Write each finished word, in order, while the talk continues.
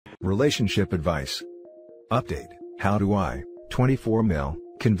Relationship advice. Update. How do I, 24 male,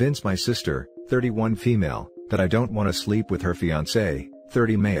 convince my sister, 31 female, that I don't want to sleep with her fiancé,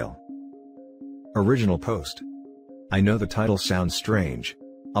 30 male? Original post. I know the title sounds strange.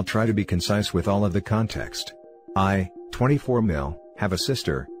 I'll try to be concise with all of the context. I, 24 male, have a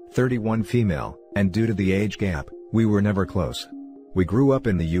sister, 31 female, and due to the age gap, we were never close. We grew up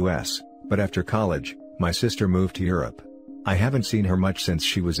in the US, but after college, my sister moved to Europe. I haven't seen her much since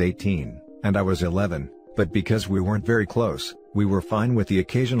she was 18, and I was 11, but because we weren't very close, we were fine with the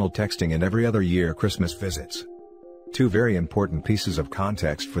occasional texting and every other year Christmas visits. Two very important pieces of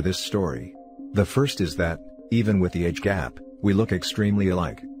context for this story. The first is that, even with the age gap, we look extremely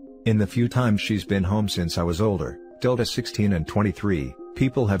alike. In the few times she's been home since I was older, Delta 16 and 23,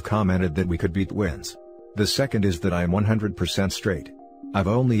 people have commented that we could be twins. The second is that I am 100% straight. I've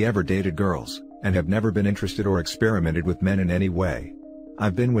only ever dated girls, and have never been interested or experimented with men in any way.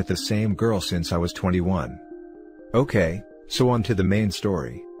 I've been with the same girl since I was 21. Okay, so on to the main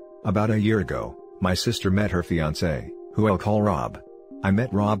story. About a year ago, my sister met her fiancé, who I'll call Rob. I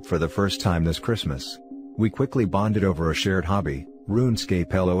met Rob for the first time this Christmas. We quickly bonded over a shared hobby,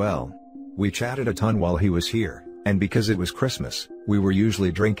 RuneScape LOL. We chatted a ton while he was here, and because it was Christmas, we were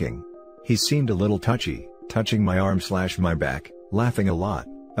usually drinking. He seemed a little touchy, touching my arm/my back, laughing a lot,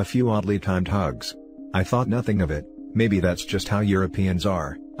 a few oddly timed hugs. I thought nothing of it, maybe that's just how Europeans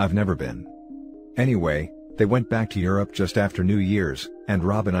are, I've never been. Anyway, they went back to Europe just after New Year's, and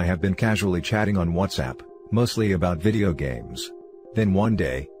Rob and I have been casually chatting on WhatsApp, mostly about video games. Then one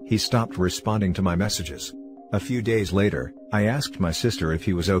day, he stopped responding to my messages. A few days later, I asked my sister if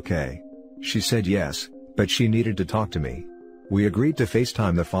he was okay. She said yes, but she needed to talk to me. We agreed to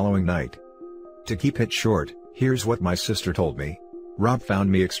FaceTime the following night. To keep it short, here's what my sister told me. Rob found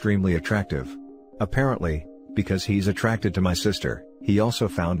me extremely attractive. Apparently, because he's attracted to my sister, he also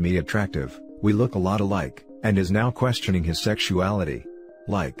found me attractive. We look a lot alike, and is now questioning his sexuality.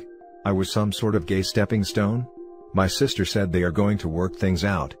 Like, I was some sort of gay stepping stone? My sister said they are going to work things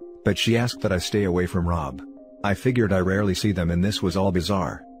out, but she asked that I stay away from Rob. I figured I rarely see them and this was all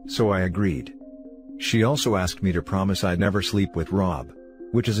bizarre, so I agreed. She also asked me to promise I'd never sleep with Rob.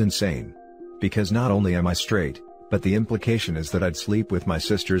 Which is insane. Because not only am I straight, but the implication is that I'd sleep with my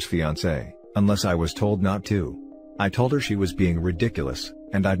sister's fiancé, unless I was told not to. I told her she was being ridiculous,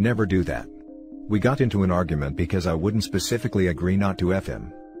 and I'd never do that. We got into an argument because I wouldn't specifically agree not to F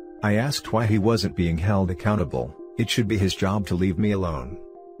him. I asked why he wasn't being held accountable. It should be his job to leave me alone.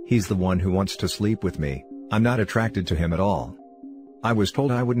 He's the one who wants to sleep with me, I'm not attracted to him at all. I was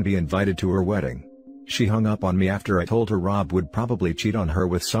told I wouldn't be invited to her wedding. She hung up on me after I told her Rob would probably cheat on her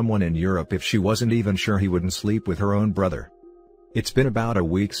with someone in Europe if she wasn't even sure he wouldn't sleep with her own brother. It's been about a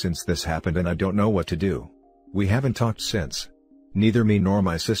week since this happened and I don't know what to do. We haven't talked since. Neither me nor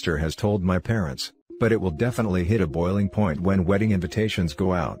my sister has told my parents, but it will definitely hit a boiling point when wedding invitations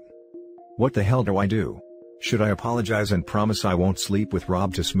go out. What the hell do I do? Should I apologize and promise I won't sleep with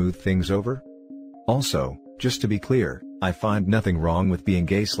Rob to smooth things over? Also, just to be clear, I find nothing wrong with being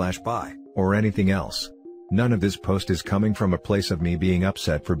gay/bi, or anything else. None of this post is coming from a place of me being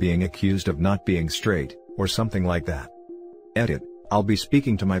upset for being accused of not being straight, or something like that. Edit. I'll be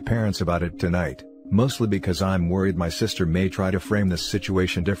speaking to my parents about it tonight, mostly because I'm worried my sister may try to frame this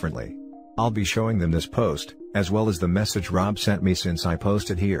situation differently. I'll be showing them this post, as well as the message Rob sent me since I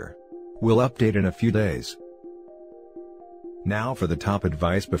posted here. We'll update in a few days. Now for the top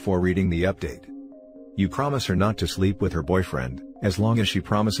advice before reading the update. You promise her not to sleep with her boyfriend, as long as she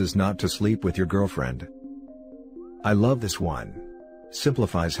promises not to sleep with your girlfriend. I love this one.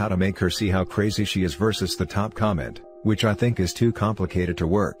 Simplifies how to make her see how crazy she is versus the top comment, which I think is too complicated to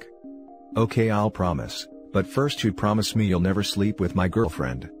work. Okay, I'll promise, but first you promise me you'll never sleep with my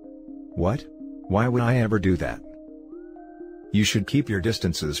girlfriend. What? Why would I ever do that? You should keep your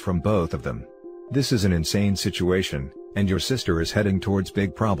distances from both of them. This is an insane situation, and your sister is heading towards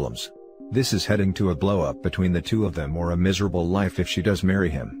big problems. This is heading to a blow-up between the two of them or a miserable life if she does marry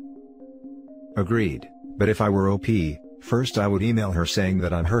him. Agreed, but if I were OP, first I would email her saying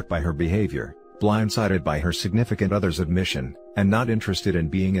that I'm hurt by her behavior, blindsided by her significant other's admission, and not interested in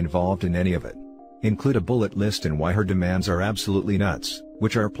being involved in any of it. Include a bullet list in why her demands are absolutely nuts,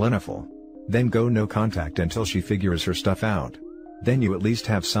 which are plentiful. Then go no contact until she figures her stuff out. Then you at least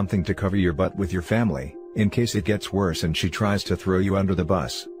have something to cover your butt with your family, in case it gets worse and she tries to throw you under the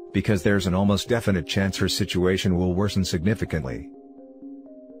bus, because there's an almost definite chance her situation will worsen significantly.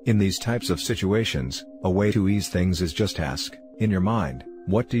 In these types of situations, a way to ease things is just ask, in your mind,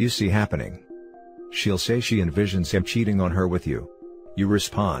 what do you see happening? She'll say she envisions him cheating on her with you. You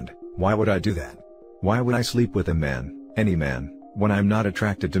respond, why would I do that? Why would I sleep with a man, any man? when I'm not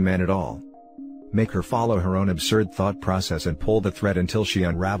attracted to men at all. Make her follow her own absurd thought process and pull the thread until she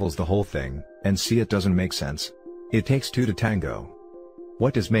unravels the whole thing, and see it doesn't make sense. It takes two to tango.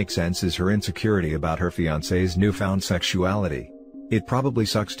 What does make sense is her insecurity about her fiancé's newfound sexuality. It probably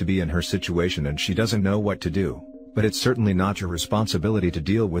sucks to be in her situation and she doesn't know what to do, but it's certainly not your responsibility to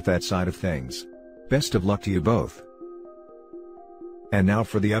deal with that side of things. Best of luck to you both. And now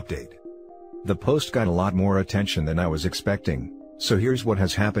for the update. The post got a lot more attention than I was expecting, so here's what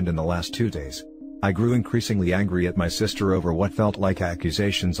has happened in the last 2 days. I grew increasingly angry at my sister over what felt like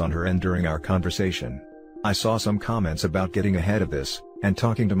accusations on her end during our conversation. I saw some comments about getting ahead of this, and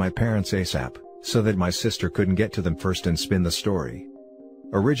talking to my parents ASAP, so that my sister couldn't get to them first and spin the story.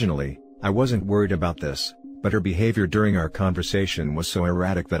 Originally, I wasn't worried about this, but her behavior during our conversation was so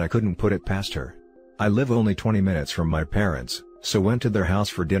erratic that I couldn't put it past her. I live only 20 minutes from my parents, so went to their house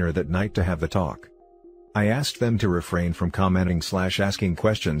for dinner that night to have the talk. I asked them to refrain from commenting/asking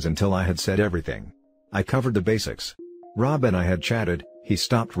questions until I had said everything. I covered the basics. Rob and I had chatted, he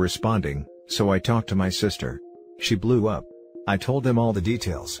stopped responding, so I talked to my sister. She blew up. I told them all the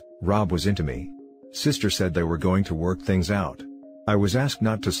details. Rob was into me. Sister said they were going to work things out. I was asked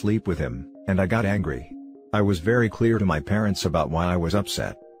not to sleep with him, and I got angry. I was very clear to my parents about why I was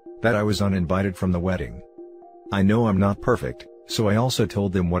upset. That I was uninvited from the wedding. I know I'm not perfect, so I also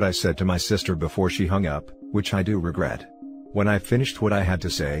told them what I said to my sister before she hung up, which I do regret. When I finished what I had to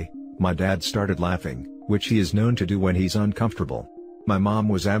say, my dad started laughing, which he is known to do when he's uncomfortable. My mom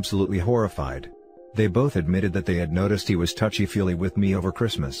was absolutely horrified. They both admitted that they had noticed he was touchy-feely with me over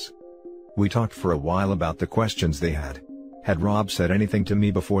Christmas. We talked for a while about the questions they had. Had Rob said anything to me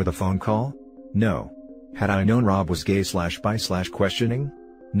before the phone call? No. Had I known Rob was gay/bi/questioning?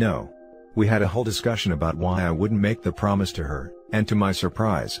 No. We had a whole discussion about why I wouldn't make the promise to her, and to my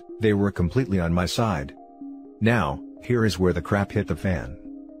surprise, they were completely on my side. Now, here is where the crap hit the fan.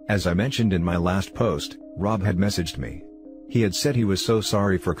 As I mentioned in my last post, Rob had messaged me. He had said he was so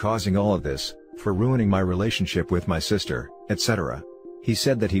sorry for causing all of this, for ruining my relationship with my sister, etc. He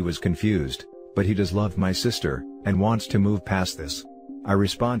said that he was confused, but he does love my sister, and wants to move past this. I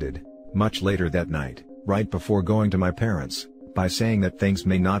responded, much later that night, right before going to my parents, by saying that things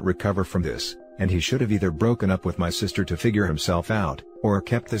may not recover from this, and he should have either broken up with my sister to figure himself out, or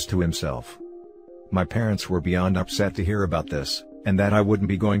kept this to himself. My parents were beyond upset to hear about this, and that I wouldn't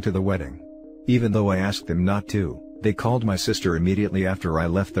be going to the wedding. Even though I asked them not to, they called my sister immediately after I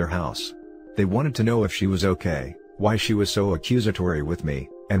left their house. They wanted to know if she was okay, why she was so accusatory with me,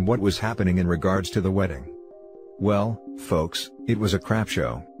 and what was happening in regards to the wedding. Well, folks, it was a crap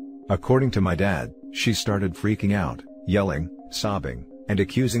show. According to my dad, she started freaking out, yelling, sobbing, and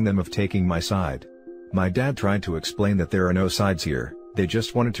accusing them of taking my side. My dad tried to explain that there are no sides here, they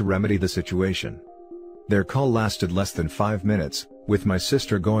just wanted to remedy the situation. Their call lasted less than 5 minutes, with my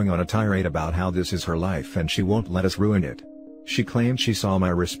sister going on a tirade about how this is her life and she won't let us ruin it. She claimed she saw my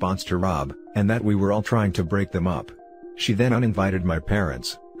response to Rob, and that we were all trying to break them up. She then uninvited my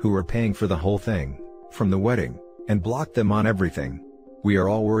parents, who were paying for the whole thing, from the wedding, and blocked them on everything. We are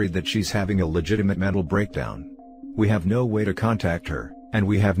all worried that she's having a legitimate mental breakdown. We have no way to contact her, and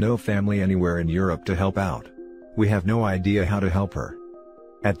we have no family anywhere in Europe to help out. We have no idea how to help her.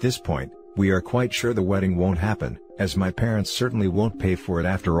 At this point, we are quite sure the wedding won't happen, as my parents certainly won't pay for it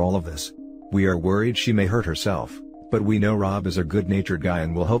after all of this. We are worried she may hurt herself, but we know Rob is a good-natured guy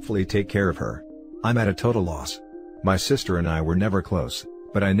and will hopefully take care of her. I'm at a total loss. My sister and I were never close,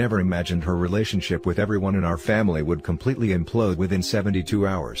 but I never imagined her relationship with everyone in our family would completely implode within 72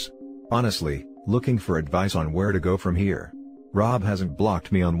 hours. Honestly, looking for advice on where to go from here. Rob hasn't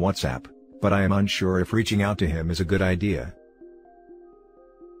blocked me on WhatsApp, but I am unsure if reaching out to him is a good idea.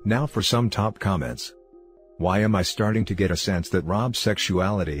 Now for some top comments. Why am I starting to get a sense that Rob's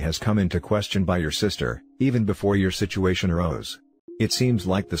sexuality has come into question by your sister, even before your situation arose? It seems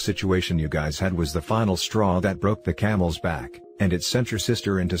like the situation you guys had was the final straw that broke the camel's back, and it sent your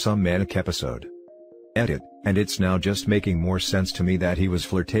sister into some manic episode. Edit, and it's now just making more sense to me that he was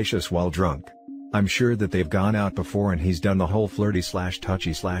flirtatious while drunk. I'm sure that they've gone out before and he's done the whole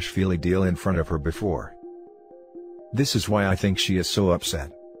flirty/touchy/feely deal in front of her before. This is why I think she is so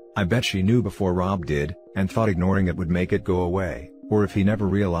upset. I bet she knew before Rob did, and thought ignoring it would make it go away, or if he never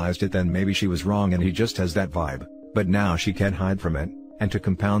realized it then maybe she was wrong and he just has that vibe, but now she can't hide from it, and to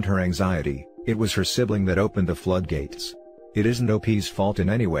compound her anxiety, it was her sibling that opened the floodgates. It isn't OP's fault in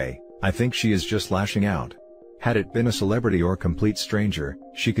any way, I think she is just lashing out. Had it been a celebrity or complete stranger,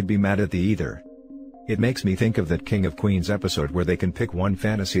 she could be mad at the either. It makes me think of that King of Queens episode where they can pick one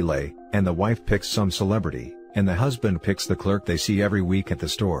fantasy lay, and the wife picks some celebrity, and the husband picks the clerk they see every week at the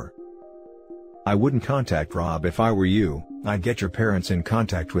store. I wouldn't contact Rob if I were you. I'd get your parents in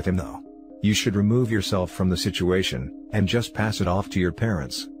contact with him though. You should remove yourself from the situation, and just pass it off to your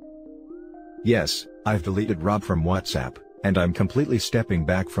parents. Yes, I've deleted Rob from WhatsApp, and I'm completely stepping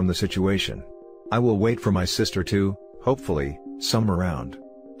back from the situation. I will wait for my sister to, hopefully, come around.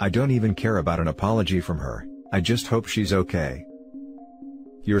 I don't even care about an apology from her, I just hope she's okay.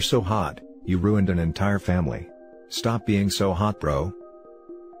 You're so hot, you ruined an entire family. Stop being so hot, bro.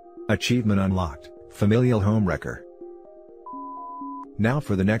 Achievement unlocked, familial homewrecker. Now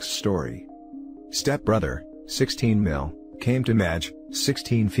for the next story. Stepbrother, 16 male, came to Madge,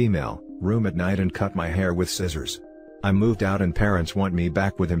 16 female, room at night and cut my hair with scissors. I moved out and parents want me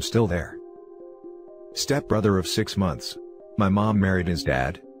back with him still there. Stepbrother of 6 months. My mom married his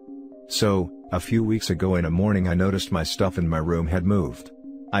dad. So, a few weeks ago in a morning I noticed my stuff in my room had moved.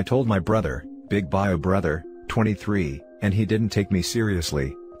 I told my brother, big bio brother, 23, and he didn't take me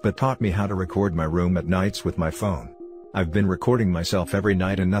seriously, but taught me how to record my room at nights with my phone. I've been recording myself every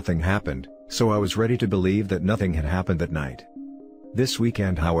night and nothing happened, so I was ready to believe that nothing had happened that night. This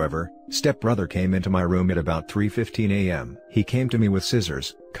weekend however, stepbrother came into my room at about 3:15 a.m. He came to me with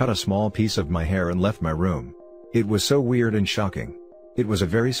scissors, cut a small piece of my hair and left my room. It was so weird and shocking. It was a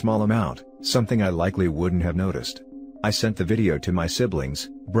very small amount, something I likely wouldn't have noticed. I sent the video to my siblings,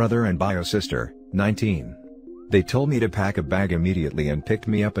 brother and bio sister, 19. They told me to pack a bag immediately and picked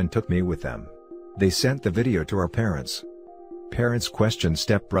me up and took me with them. They sent the video to our parents. Parents questioned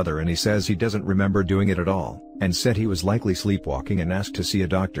stepbrother and he says he doesn't remember doing it at all, and said he was likely sleepwalking and asked to see a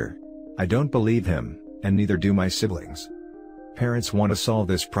doctor. I don't believe him, and neither do my siblings. Parents want to solve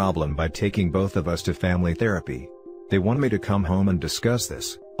this problem by taking both of us to family therapy. They want me to come home and discuss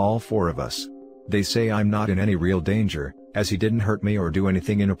this, all 4 of us. They say I'm not in any real danger, as he didn't hurt me or do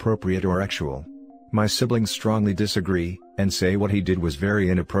anything inappropriate or sexual. My siblings strongly disagree, and say what he did was very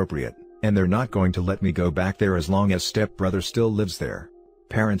inappropriate, and they're not going to let me go back there as long as stepbrother still lives there.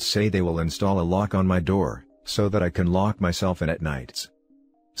 Parents say they will install a lock on my door, so that I can lock myself in at nights.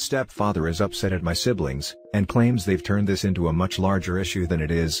 Stepfather is upset at my siblings, and claims they've turned this into a much larger issue than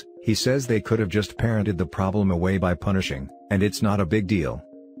it is. He says they could have just parented the problem away by punishing, and it's not a big deal.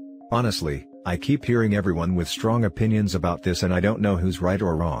 Honestly, I keep hearing everyone with strong opinions about this and I don't know who's right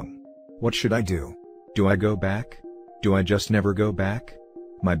or wrong. What should I do? Do I go back? Do I just never go back?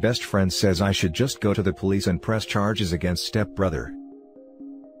 My best friend says I should just go to the police and press charges against stepbrother.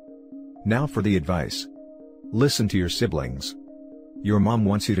 Now for the advice. Listen to your siblings. Your mom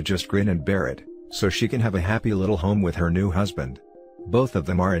wants you to just grin and bear it, so she can have a happy little home with her new husband. Both of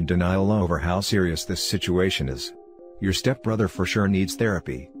them are in denial over how serious this situation is. Your stepbrother for sure needs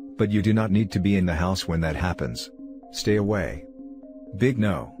therapy, but you do not need to be in the house when that happens. Stay away. Big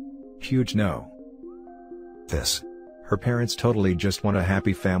no. Huge no. Her parents totally just want a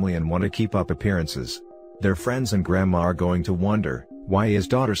happy family and want to keep up appearances. Their friends and grandma are going to wonder, why is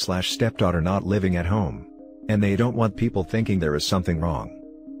daughter/stepdaughter not living at home? And they don't want people thinking there is something wrong.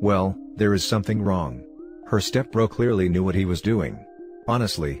 Well, there is something wrong. Her stepbro clearly knew what he was doing.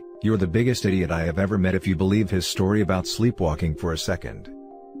 Honestly, you're the biggest idiot I have ever met if you believe his story about sleepwalking for a second.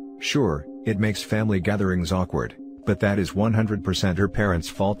 Sure, it makes family gatherings awkward, but that is 100% her parents'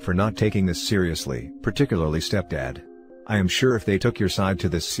 fault for not taking this seriously, particularly stepdad. I am sure if they took your side to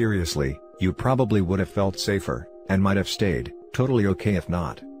this seriously, you probably would have felt safer, and might have stayed, totally okay if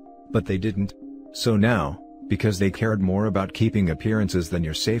not. But they didn't. So now, because they cared more about keeping appearances than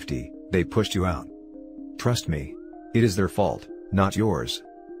your safety, they pushed you out. Trust me. It is their fault, not yours.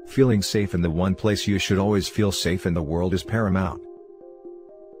 Feeling safe in the one place you should always feel safe in the world is paramount.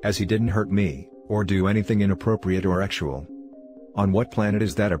 As he didn't hurt me, or do anything inappropriate or sexual. On what planet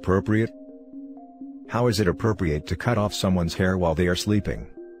is that appropriate? How is it appropriate to cut off someone's hair while they are sleeping?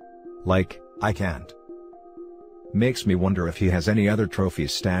 Like, I can't. Makes me wonder if he has any other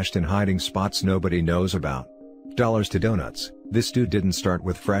trophies stashed in hiding spots nobody knows about. Dollars to donuts, this dude didn't start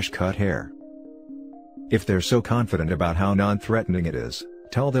with fresh cut hair. If they're so confident about how non-threatening it is,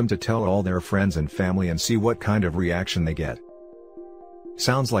 tell them to tell all their friends and family and see what kind of reaction they get.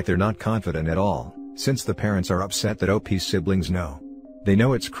 Sounds like they're not confident at all, since the parents are upset that OP's siblings know. They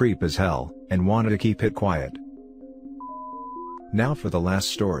know it's creep as hell, and wanted to keep it quiet. Now for the last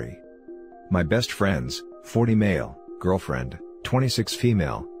story. My best friend's, 40 male, girlfriend, 26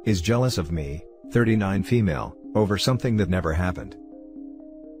 female, is jealous of me, 39 female, over something that never happened.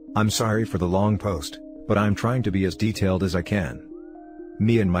 I'm sorry for the long post, but I'm trying to be as detailed as I can.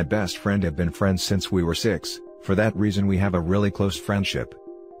 Me and my best friend have been friends since we were 6, for that reason we have a really close friendship.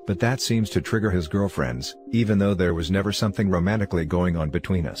 But that seems to trigger his girlfriends, even though there was never something romantically going on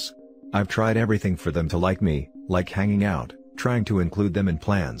between us. I've tried everything for them to like me, like hanging out, trying to include them in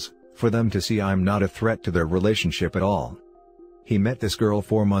plans, for them to see I'm not a threat to their relationship at all. He met this girl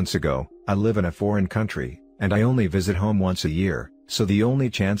 4 months ago. I live in a foreign country, and I only visit home once a year, so the only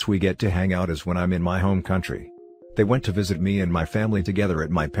chance we get to hang out is when I'm in my home country. They went to visit me and my family together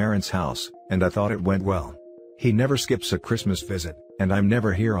at my parents' house, and I thought it went well. He never skips a Christmas visit, and I'm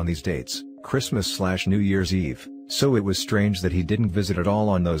never here on these dates, Christmas/New Year's Eve, so it was strange that he didn't visit at all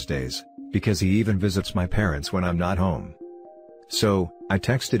on those days, because he even visits my parents when I'm not home. So, I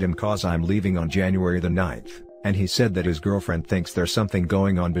texted him cause I'm leaving on January the 9th, and he said that his girlfriend thinks there's something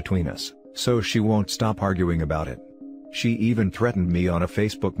going on between us, so she won't stop arguing about it. She even threatened me on a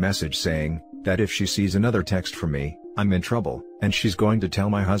Facebook message saying that if she sees another text from me, I'm in trouble, and she's going to tell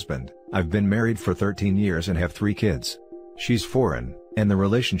my husband. I've been married for 13 years and have 3 kids. She's foreign, and the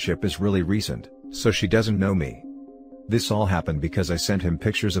relationship is really recent, so she doesn't know me. This all happened because I sent him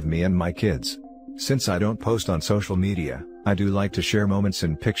pictures of me and my kids. Since I don't post on social media, I do like to share moments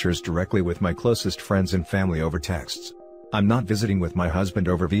and pictures directly with my closest friends and family over texts. I'm not visiting with my husband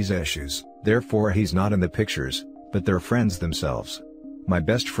over visa issues, therefore he's not in the pictures, but they're friends themselves. My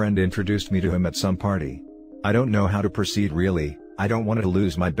best friend introduced me to him at some party. I don't know how to proceed really. I don't want to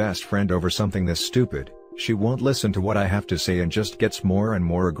lose my best friend over something this stupid. She won't listen to what I have to say and just gets more and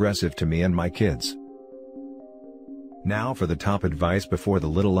more aggressive to me and my kids. Now for the top advice before the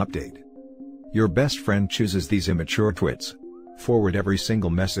little update. Your best friend chooses these immature twits. Forward every single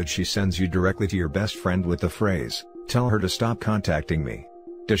message she sends you directly to your best friend with the phrase, "Tell her to stop contacting me."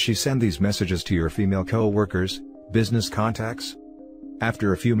 Does she send these messages to your female co-workers, business contacts?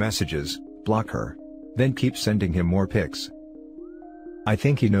 After a few messages, block her. Then keep sending him more pics. I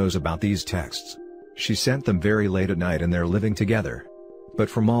think he knows about these texts. She sent them very late at night and they're living together. But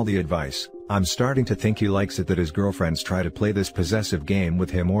from all the advice, I'm starting to think he likes it that his girlfriends try to play this possessive game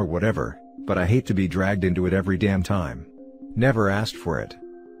with him or whatever, but I hate to be dragged into it every damn time. Never asked for it.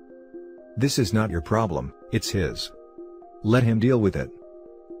 This is not your problem, it's his. Let him deal with it.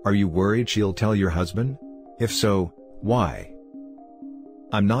 Are you worried she'll tell your husband? If so, why?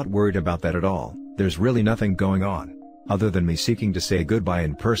 I'm not worried about that at all. There's really nothing going on, other than me seeking to say goodbye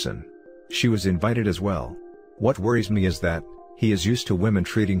in person. She was invited as well. What worries me is that he is used to women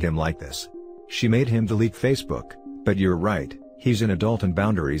treating him like this. She made him delete Facebook, but you're right, he's an adult and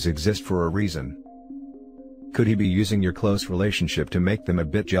boundaries exist for a reason. Could he be using your close relationship to make them a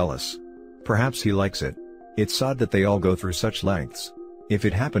bit jealous? Perhaps he likes it. It's odd that they all go through such lengths. If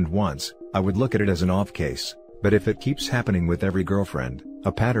it happened once, I would look at it as an off case, but if it keeps happening with every girlfriend,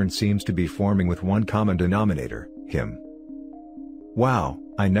 a pattern seems to be forming with one common denominator, him. Wow,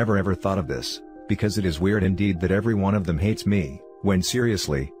 I never ever thought of this, because it is weird indeed that every one of them hates me, when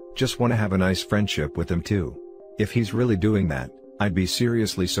seriously, just want to have a nice friendship with them too. If he's really doing that, I'd be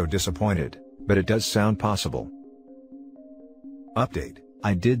seriously so disappointed, but it does sound possible. Update: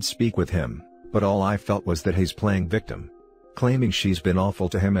 I did speak with him, but all I felt was that he's playing victim. Claiming she's been awful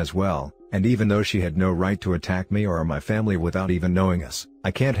to him as well, and even though she had no right to attack me or my family without even knowing us,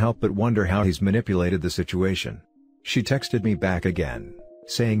 I can't help but wonder how he's manipulated the situation. She texted me back again,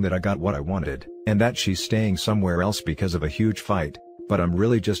 saying that I got what I wanted, and that she's staying somewhere else because of a huge fight, but I'm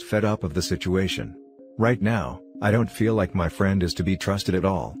really just fed up of the situation. Right now, I don't feel like my friend is to be trusted at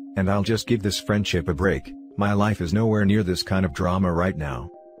all, and I'll just give this friendship a break. My life is nowhere near this kind of drama right now.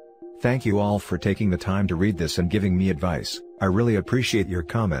 Thank you all for taking the time to read this and giving me advice. I really appreciate your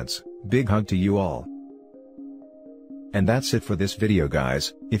comments. Big hug to you all. And that's it for this video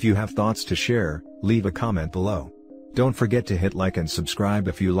guys. If you have thoughts to share, leave a comment below. Don't forget to hit like and subscribe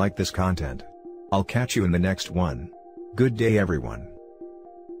if you like this content. I'll catch you in the next one. Good day everyone.